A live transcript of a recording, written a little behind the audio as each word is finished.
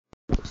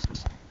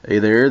Hey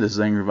there, this is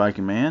Angry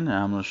Viking Man, and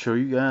I'm going to show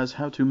you guys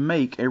how to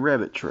make a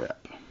rabbit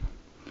trap.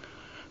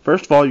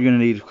 First of all, you're going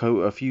to need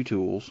a few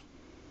tools.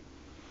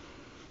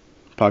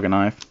 Pocket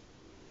knife,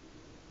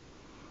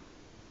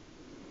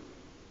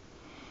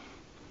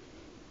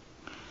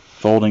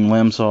 folding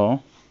limb saw,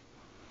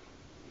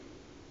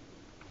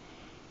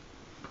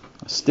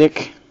 a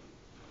stick,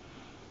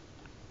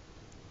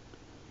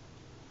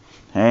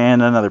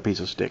 and another piece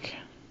of stick.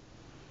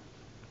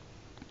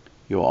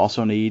 You'll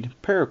also need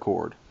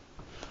paracord.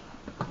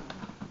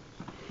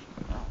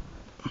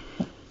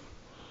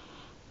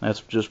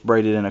 That's just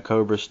braided in a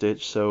cobra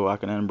stitch so I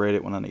can unbraid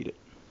it when I need it.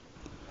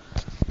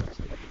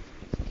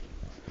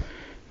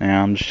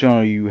 Now I'm just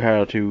showing you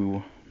how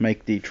to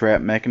make the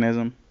trap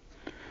mechanism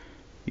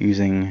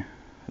using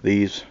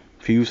these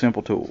few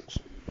simple tools.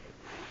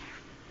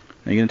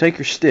 Now you're going to take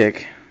your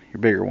stick,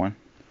 your bigger one,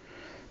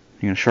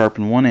 you're going to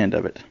sharpen one end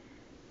of it.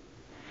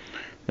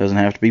 Doesn't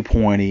have to be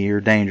pointy or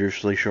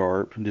dangerously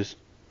sharp, just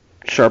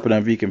sharp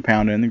enough you can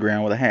pound it in the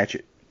ground with a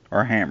hatchet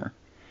or a hammer.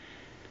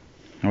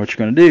 Now what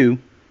you're going to do,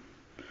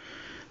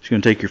 you're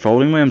going to take your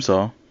folding limb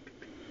saw.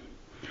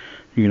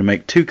 You're going to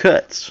make two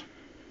cuts.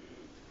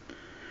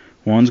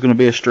 One's going to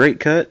be a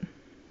straight cut,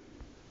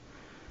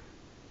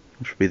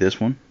 which will be this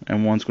one,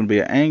 and one's going to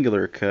be an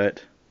angular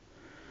cut,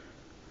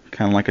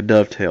 kind of like a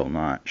dovetail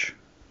notch.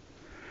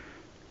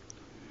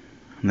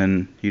 And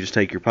then you just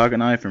take your pocket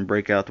knife and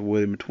break out the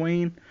wood in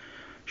between.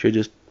 Should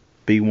just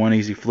be one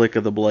easy flick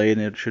of the blade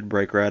and it should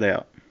break right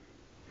out.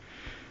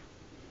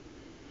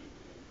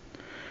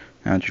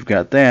 Now that you've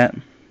got that,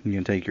 you're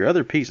going to take your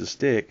other piece of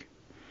stick,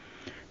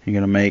 you're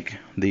going to make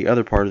the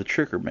other part of the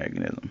trigger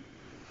mechanism.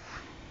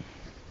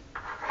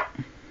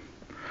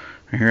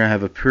 And here I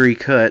have a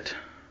pre-cut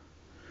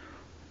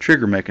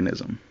trigger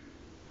mechanism.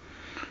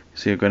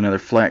 See, I've got another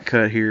flat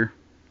cut here.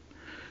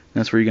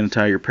 That's where you're going to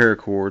tie your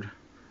paracord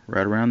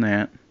right around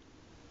that.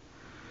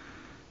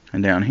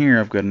 And down here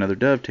I've got another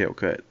dovetail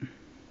cut.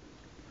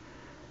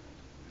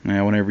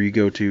 Now whenever you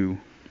go to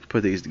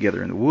put these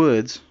together in the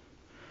woods,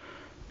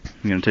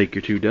 you're going to take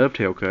your two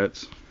dovetail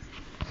cuts,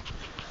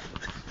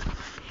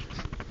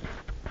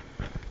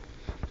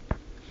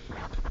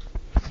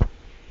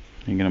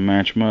 you're going to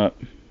match them up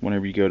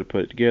whenever you go to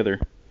put it together.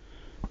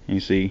 And you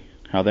see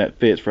how that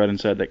fits right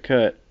inside that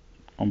cut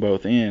on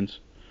both ends.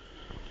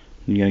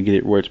 You're going to get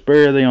it where it's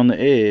barely on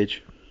the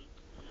edge,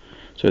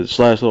 so the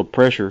slightest little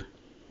pressure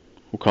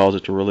will cause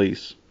it to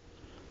release.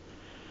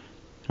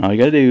 All you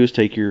got to do is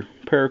take your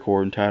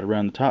paracord and tie it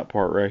around the top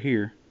part right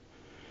here,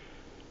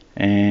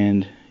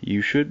 and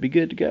you should be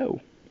good to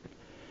go.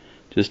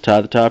 Just tie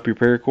the top of your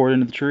paracord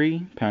into the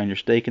tree, pound your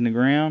stake in the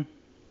ground,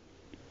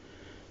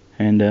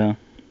 and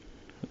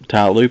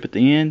tie a loop at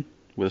the end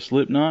with a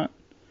slip knot,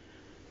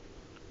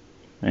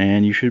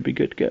 and you should be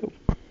good to go.